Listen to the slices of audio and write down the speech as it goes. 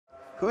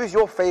who is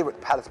your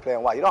favourite Palace player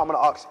and why? You know, I'm going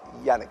to ask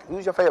Yannick,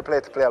 who's your favourite player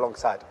to play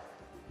alongside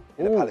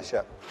in a Palace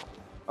shirt?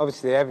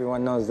 Obviously,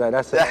 everyone knows that.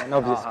 That's an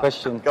obvious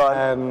question. Go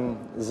on.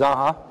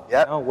 Zaha,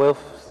 yep. you know,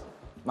 Wilf,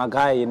 my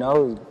guy, you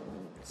know.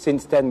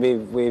 Since then,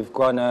 we've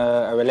grown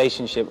a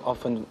relationship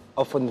off on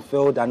the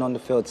field and on the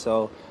field.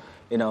 So,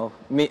 you know,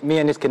 me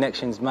and his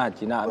connection's mad,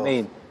 you know what I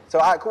mean? So,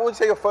 what would you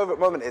say your favourite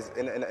moment is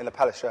in a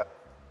Palace shirt?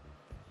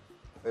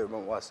 Favourite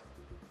moment was?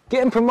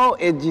 Getting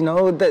promoted, you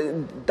know,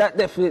 that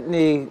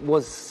definitely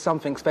was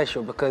something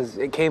special because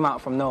it came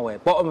out from nowhere.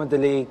 Bottom of the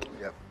league,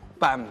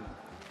 bam,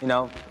 you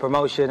know,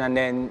 promotion, and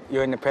then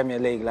you're in the Premier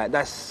League. Like,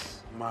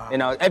 that's, you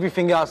know,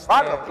 everything else.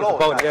 Round of applause.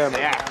 But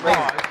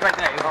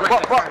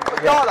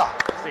Yala,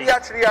 we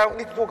actually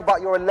need to talk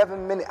about your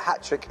 11-minute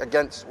hat-trick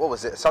against, what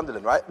was it,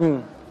 Sunderland, right?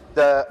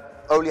 The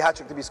only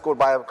hat-trick to be scored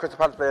by a Crystal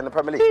Palace player in the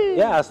Premier League.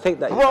 Yeah, I'll take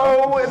that.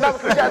 Whoa,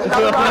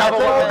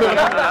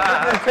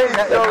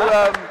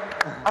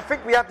 I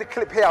think we have the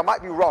clip here. I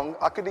might be wrong.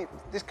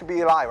 This could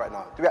be a lie right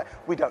now.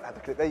 We don't have the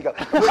clip. There you go.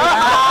 So,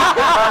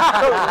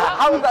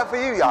 how was that for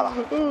you, Yala?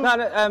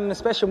 No, a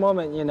special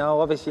moment, you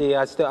know. Obviously,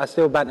 I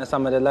still banter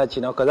some of the lads,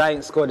 you know, because I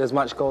ain't scored as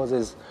much goals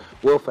as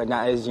Wilfred,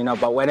 that is, you know.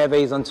 But whenever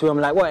he's on tour, I'm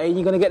like, what? Are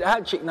you gonna get the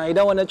hat trick now? You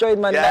don't want to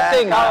join, man. That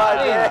thing.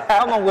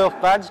 Come on,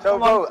 Wilf, badge. So,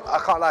 bro, I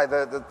can't lie.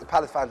 The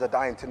Palace fans are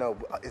dying to know.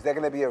 Is there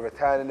gonna be a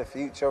return in the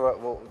future?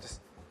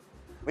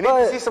 We need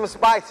to see some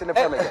spice in the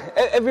Premier League.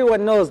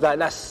 Everyone knows that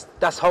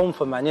that's home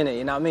for man, innit?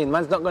 You know what I mean?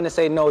 Man's not going to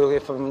say no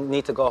if I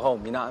need to go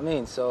home, you know what I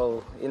mean?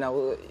 So, you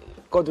know,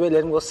 God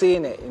willing, we'll see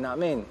in it, you know what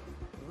I mean?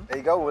 There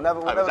you go, we'll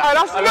never... That's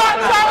nuts!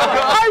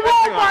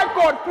 Oh my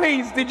God,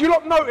 please, did you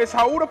not notice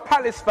how all the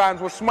Palace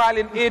fans were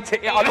smiling ear to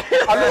ear? I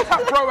looked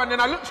at bro and then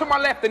I looked to my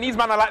left and these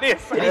men are like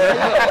this.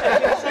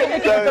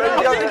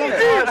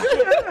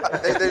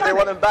 They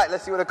want him back,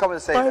 let's see what the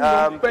comments say.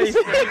 I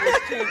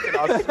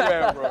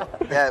swear, bro.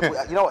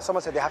 Yeah, you know what,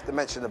 someone said they have to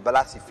mention the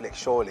Bolasie flick,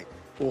 surely.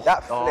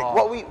 That flick,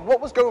 what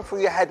was going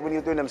through your head when you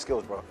were doing them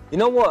skills, bro? You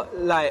know what,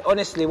 like,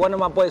 honestly, one of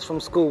my boys from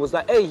school was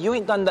like, hey, you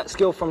ain't done that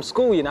skill from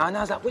school, you know? And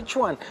I was like, which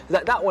one? He's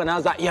like, that one. I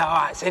was like, yeah, all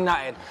right, say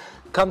nothing.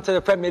 Come to the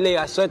Premier League,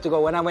 I swear to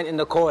God, when I went in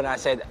the corner, I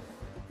said,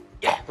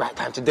 yeah, right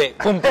time to do it.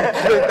 Boom, boom,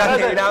 that's it,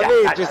 you know what I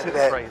mean? Just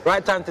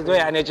right time to do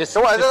it, and it just...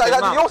 So what, is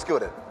that your skill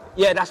then?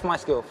 Yeah, that's my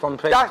skill from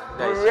play. That's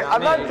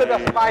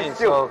my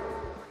skill.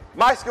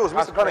 My skill is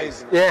Mr.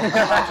 Connor's.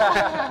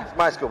 Yeah. It's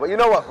my skill, but you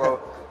know what, bro?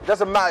 It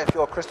doesn't matter if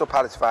you're a Crystal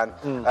Palace fan.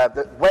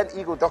 The When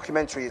Eagle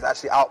documentary is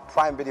actually out,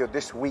 Prime Video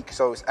this week,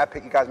 so it's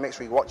epic. You guys make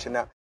sure you're watching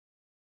that.